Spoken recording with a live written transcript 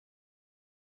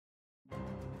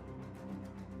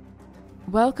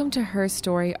Welcome to Her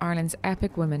Story, Ireland's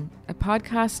Epic Women, a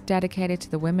podcast dedicated to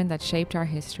the women that shaped our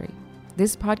history.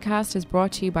 This podcast is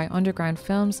brought to you by Underground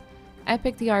Films,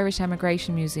 Epic the Irish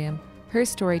Emigration Museum,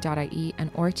 herstory.ie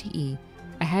and RTE,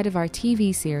 ahead of our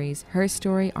TV series Her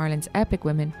Story, Ireland's Epic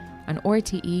Women on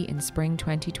RTE in spring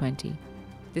 2020.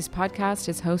 This podcast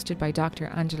is hosted by Dr.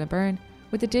 Angela Byrne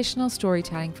with additional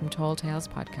storytelling from Tall Tales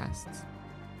podcasts.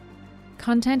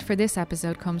 Content for this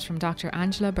episode comes from Dr.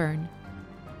 Angela Byrne.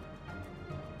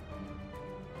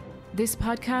 This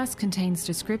podcast contains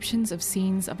descriptions of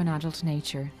scenes of an adult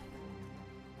nature.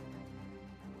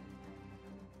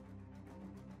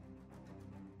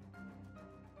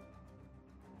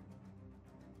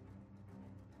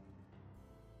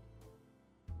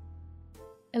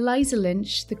 Eliza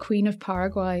Lynch, the Queen of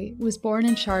Paraguay, was born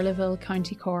in Charleville,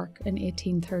 County Cork in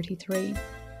 1833.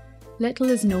 Little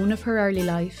is known of her early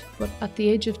life, but at the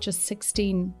age of just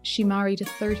 16, she married a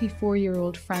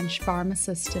 34-year-old French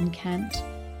pharmacist in Kent.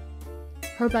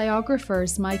 Her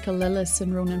biographers, Michael Lillis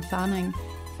and Ronan Fanning,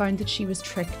 found that she was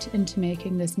tricked into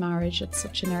making this marriage at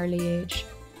such an early age.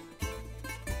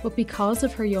 But because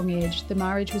of her young age, the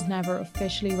marriage was never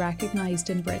officially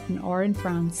recognised in Britain or in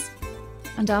France.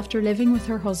 And after living with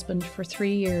her husband for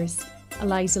 3 years,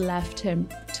 Eliza left him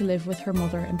to live with her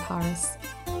mother in Paris.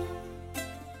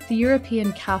 The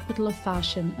European capital of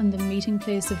fashion and the meeting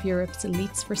place of Europe's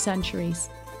elites for centuries,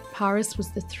 Paris was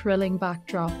the thrilling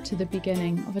backdrop to the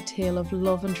beginning of a tale of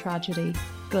love and tragedy,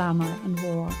 glamour and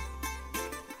war.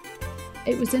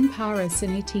 It was in Paris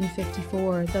in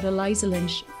 1854 that Eliza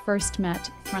Lynch first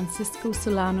met Francisco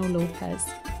Solano Lopez,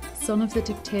 son of the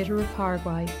dictator of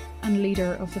Paraguay and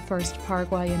leader of the first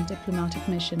Paraguayan diplomatic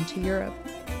mission to Europe.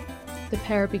 The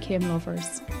pair became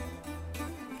lovers.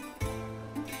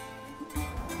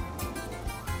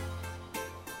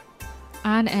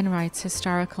 Anne Enright's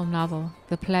historical novel,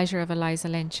 The Pleasure of Eliza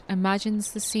Lynch,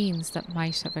 imagines the scenes that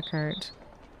might have occurred.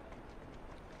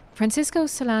 Francisco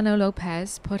Solano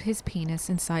Lopez put his penis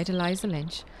inside Eliza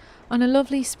Lynch on a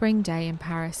lovely spring day in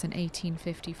Paris in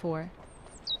 1854.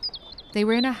 They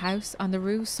were in a house on the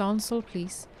Rue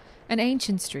Saint-Sulpice, an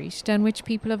ancient street down which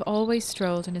people have always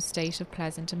strolled in a state of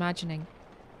pleasant imagining.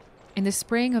 In the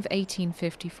spring of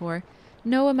 1854,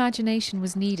 no imagination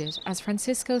was needed as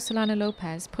Francisco Solano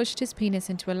Lopez pushed his penis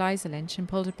into Eliza Lynch and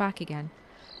pulled it back again,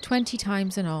 20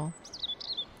 times in all.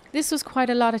 This was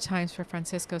quite a lot of times for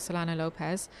Francisco Solano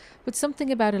Lopez, but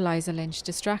something about Eliza Lynch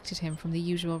distracted him from the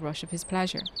usual rush of his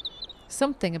pleasure.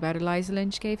 Something about Eliza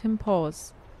Lynch gave him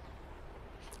pause.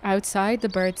 Outside, the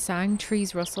birds sang,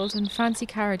 trees rustled, and fancy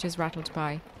carriages rattled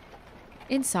by.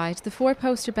 Inside, the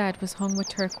four-poster bed was hung with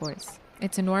turquoise,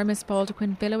 its enormous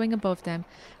baldachin billowing above them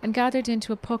and gathered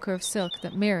into a pucker of silk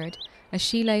that mirrored, as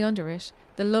she lay under it,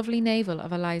 the lovely navel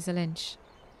of Eliza Lynch.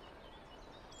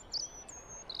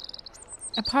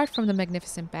 Apart from the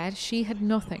magnificent bed, she had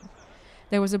nothing.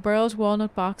 There was a burled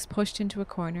walnut box pushed into a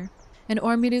corner. An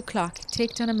ormolu clock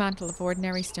ticked on a mantel of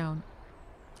ordinary stone.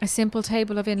 A simple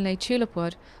table of inlaid tulip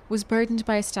wood was burdened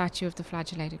by a statue of the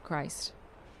flagellated Christ.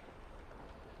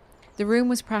 The room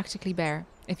was practically bare,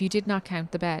 if you did not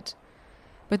count the bed.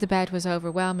 But the bed was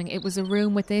overwhelming. It was a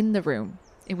room within the room.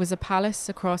 It was a palace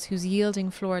across whose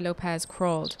yielding floor Lopez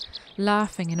crawled,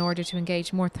 laughing in order to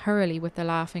engage more thoroughly with the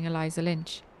laughing Eliza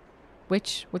Lynch,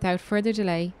 which, without further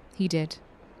delay, he did.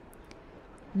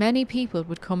 Many people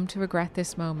would come to regret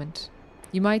this moment.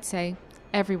 You might say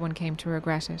everyone came to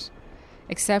regret it,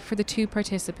 except for the two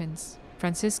participants,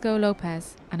 Francisco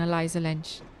Lopez and Eliza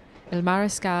Lynch, El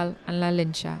Mariscal and La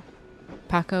Lyncha,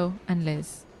 Paco and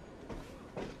Liz.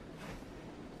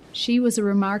 She was a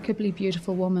remarkably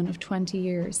beautiful woman of 20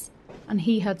 years, and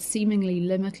he had seemingly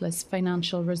limitless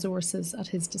financial resources at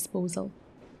his disposal.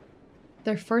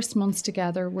 Their first months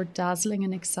together were dazzling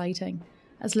and exciting,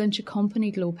 as Lynch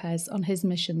accompanied Lopez on his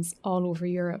missions all over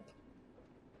Europe.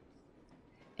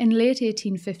 In late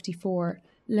 1854,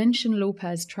 Lynch and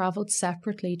Lopez travelled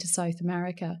separately to South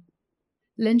America.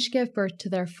 Lynch gave birth to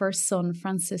their first son,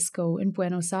 Francisco, in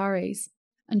Buenos Aires,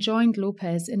 and joined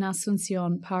Lopez in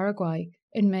Asunción, Paraguay,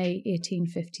 in May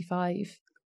 1855.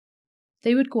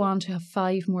 They would go on to have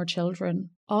 5 more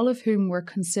children, all of whom were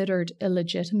considered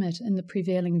illegitimate in the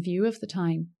prevailing view of the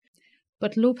time,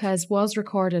 but Lopez was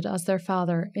recorded as their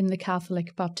father in the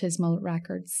Catholic baptismal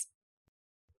records.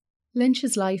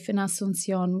 Lynch's life in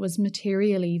Asunción was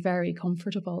materially very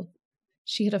comfortable.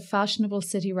 She had a fashionable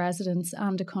city residence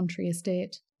and a country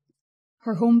estate.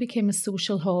 Her home became a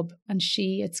social hub and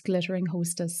she its glittering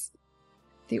hostess.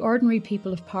 The ordinary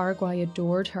people of Paraguay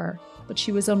adored her, but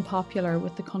she was unpopular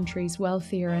with the country's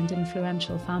wealthier and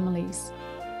influential families.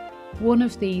 One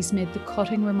of these made the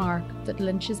cutting remark that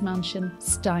Lynch's mansion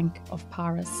stank of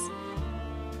Paris.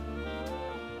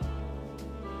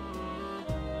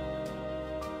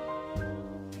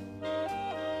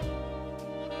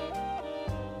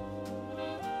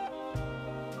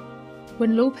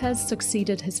 When Lopez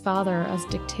succeeded his father as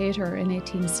dictator in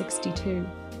 1862,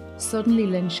 suddenly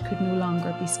Lynch could no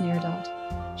longer be sneered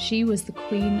at. She was the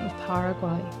Queen of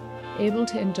Paraguay, able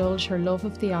to indulge her love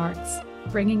of the arts,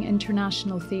 bringing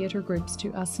international theatre groups to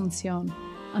Asunción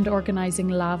and organising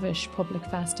lavish public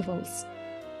festivals.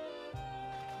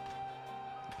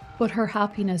 But her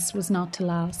happiness was not to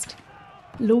last.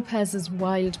 Lopez's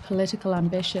wild political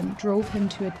ambition drove him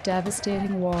to a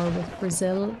devastating war with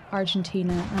Brazil,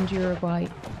 Argentina and Uruguay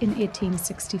in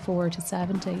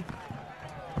 1864-70.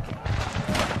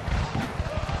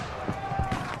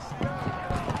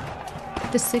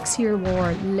 The 6-year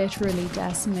war literally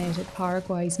decimated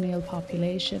Paraguay's male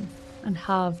population and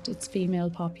halved its female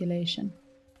population.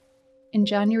 In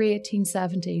January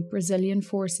 1870, Brazilian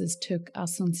forces took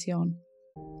Asunción.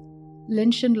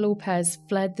 Lynch and Lopez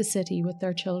fled the city with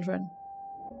their children.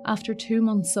 After 2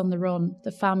 months on the run,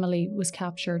 the family was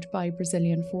captured by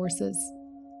Brazilian forces.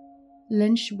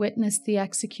 Lynch witnessed the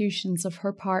executions of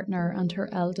her partner and her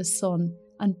eldest son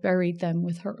and buried them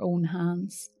with her own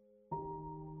hands.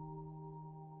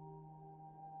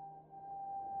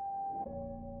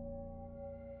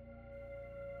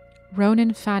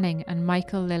 Ronan Fanning and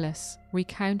Michael Lillis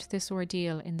recount this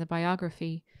ordeal in the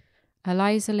biography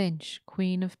Eliza Lynch,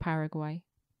 Queen of Paraguay.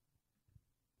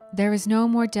 There is no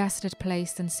more desolate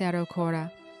place than Cerro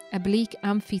Cora, a bleak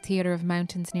amphitheatre of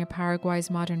mountains near Paraguay's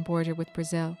modern border with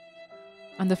Brazil.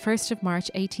 On the 1st of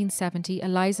March 1870,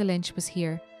 Eliza Lynch was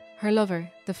here. Her lover,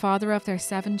 the father of their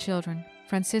 7 children,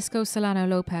 Francisco Solano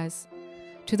Lopez,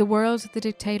 to the world the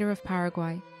dictator of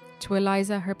Paraguay, to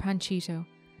Eliza her Panchito,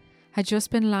 had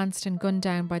just been lanced and gunned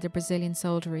down by the Brazilian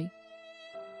soldiery.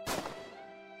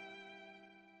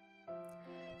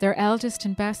 Their eldest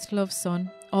and best loved son,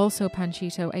 also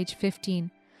Panchito, aged 15,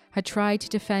 had tried to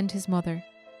defend his mother.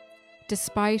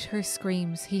 Despite her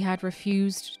screams, he had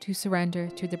refused to surrender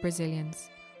to the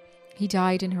Brazilians. He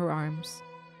died in her arms.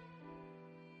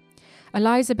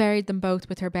 Eliza buried them both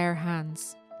with her bare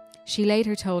hands. She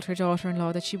later told her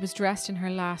daughter-in-law that she was dressed in her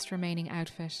last remaining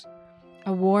outfit,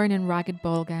 a worn and ragged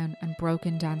ball gown and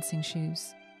broken dancing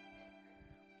shoes.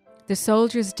 The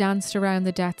soldiers danced around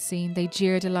the death scene, they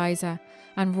jeered Eliza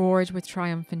and roared with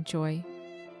triumphant joy.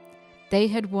 They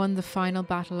had won the final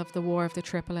battle of the War of the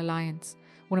Triple Alliance,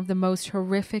 one of the most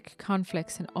horrific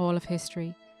conflicts in all of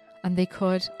history, and they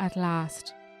could, at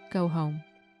last, go home.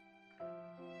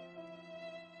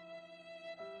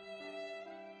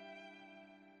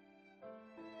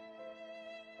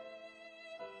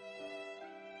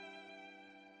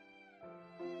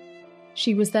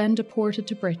 She was then deported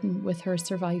to Britain with her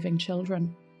surviving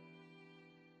children.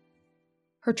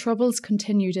 Her troubles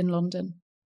continued in London.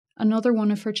 Another one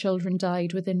of her children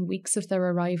died within weeks of their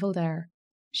arrival there.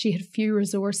 She had few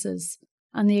resources,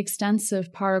 and the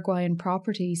extensive Paraguayan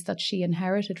properties that she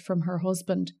inherited from her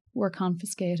husband were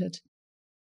confiscated.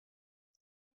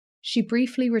 She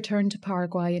briefly returned to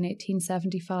Paraguay in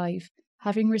 1875,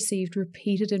 having received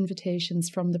repeated invitations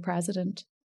from the president.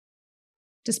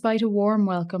 Despite a warm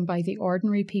welcome by the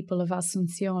ordinary people of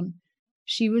Asunción,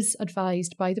 she was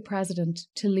advised by the president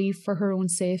to leave for her own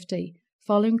safety,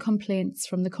 following complaints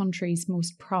from the country's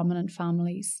most prominent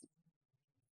families.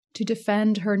 To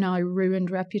defend her now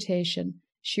ruined reputation,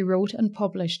 she wrote and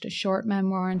published a short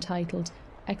memoir entitled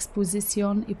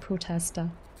Exposición y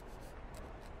Protesta.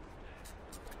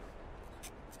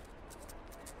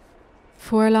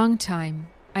 For a long time,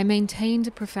 I maintained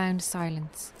a profound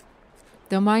silence.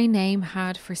 Though my name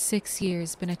had for 6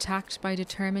 years been attacked by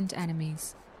determined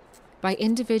enemies, by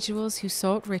individuals who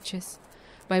sought riches,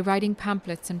 by writing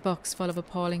pamphlets and books full of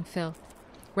appalling filth,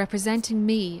 representing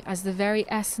me as the very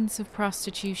essence of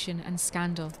prostitution and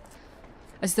scandal,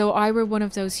 as though I were one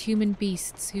of those human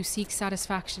beasts who seek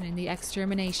satisfaction in the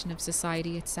extermination of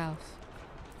society itself.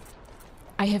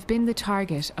 I have been the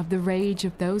target of the rage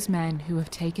of those men who have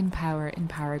taken power in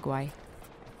Paraguay.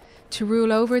 To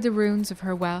rule over the ruins of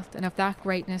her wealth and of that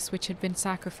greatness which had been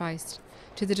sacrificed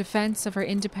to the defence of her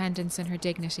independence and her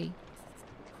dignity.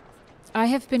 I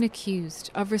have been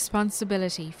accused of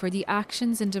responsibility for the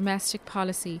actions and domestic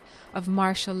policy of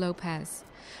Marshal Lopez,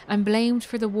 and blamed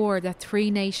for the war that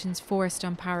 3 nations forced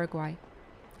on Paraguay,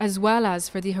 as well as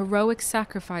for the heroic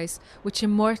sacrifice which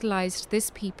immortalized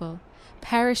this people,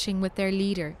 perishing with their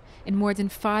leader in more than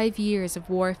 5 years of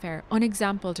warfare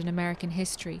unexampled in American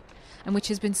history, and which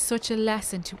has been such a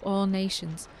lesson to all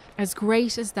nations, as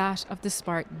great as that of the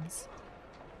Spartans.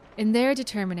 In their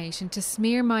determination to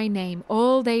smear my name,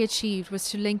 all they achieved was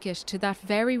to link it to that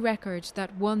very record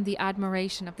that won the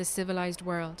admiration of the civilized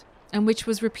world, and which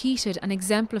was repeated and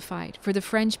exemplified for the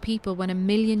French people when 1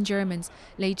 million Germans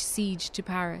laid siege to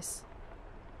Paris.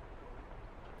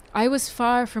 I was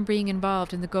far from being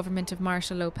involved in the government of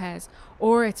Marshal Lopez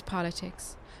or its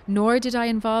politics, nor did I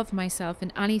involve myself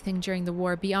in anything during the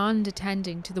war beyond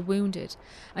attending to the wounded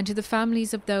and to the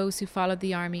families of those who followed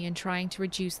the army and trying to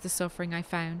reduce the suffering I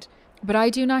found. But I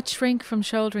do not shrink from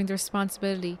shouldering the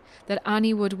responsibility that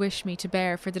any would wish me to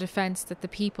bear for the defence that the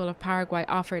people of Paraguay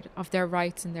offered of their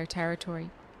rights in their territory.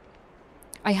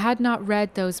 I had not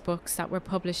read those books that were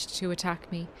published to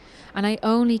attack me, and I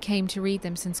only came to read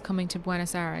them since coming to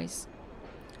Buenos Aires.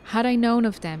 Had I known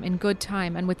of them in good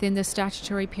time and within the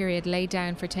statutory period laid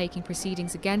down for taking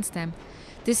proceedings against them,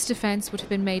 this defence would have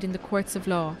been made in the courts of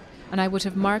law, and I would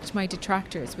have marked my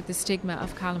detractors with the stigma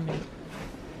of calumny.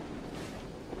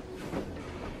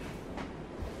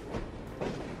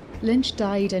 Lynch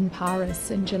died in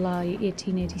Paris in July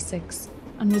 1886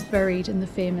 and was buried in the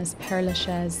famous Père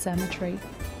Lachaise cemetery.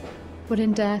 But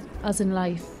in death, as in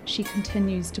life, she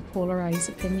continues to polarise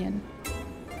opinion.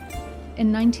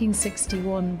 In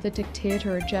 1961, the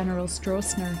dictator General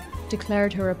Stroessner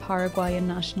declared her a Paraguayan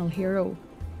national hero.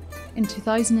 In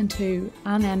 2002,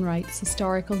 Anne Enright's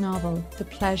historical novel, The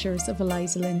Pleasures of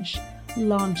Eliza Lynch,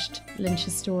 launched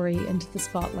Lynch's story into the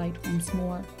spotlight once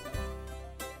more.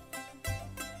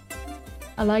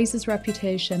 Eliza's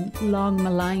reputation, long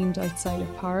maligned outside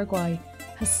of Paraguay,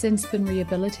 has since been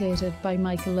rehabilitated by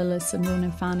Michael Lillis and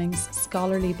Ronan Fanning's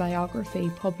scholarly biography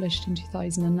published in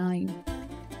 2009.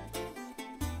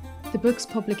 The book's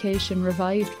publication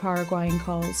revived Paraguayan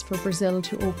calls for Brazil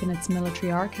to open its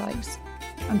military archives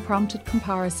and prompted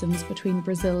comparisons between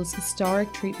Brazil's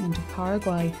historic treatment of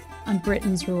Paraguay and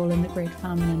Britain's role in the Great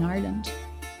Famine in Ireland.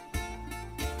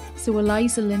 So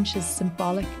Eliza Lynch's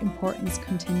symbolic importance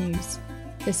continues.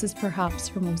 This is perhaps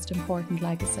her most important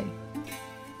legacy.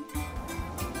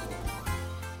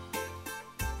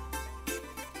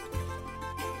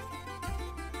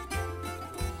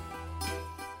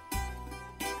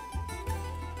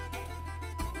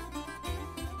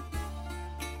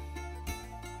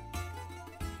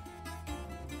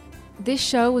 This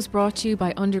show was brought to you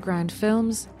by Underground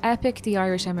Films, Epic the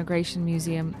Irish Emigration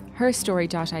Museum,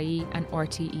 herstory.ie and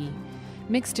RTE.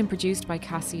 Mixed and produced by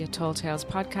Cassie at Tall Tales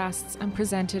Podcasts and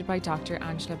presented by Dr.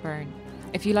 Angela Byrne.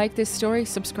 If you like this story,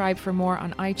 subscribe for more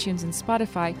on iTunes and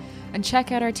Spotify, and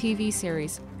check out our TV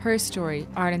series, Her Story,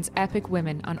 Ireland's Epic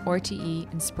Women on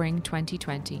RTE in spring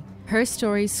 2020. Her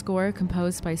Story's score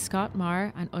composed by Scott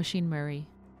Marr and Oisin Murray.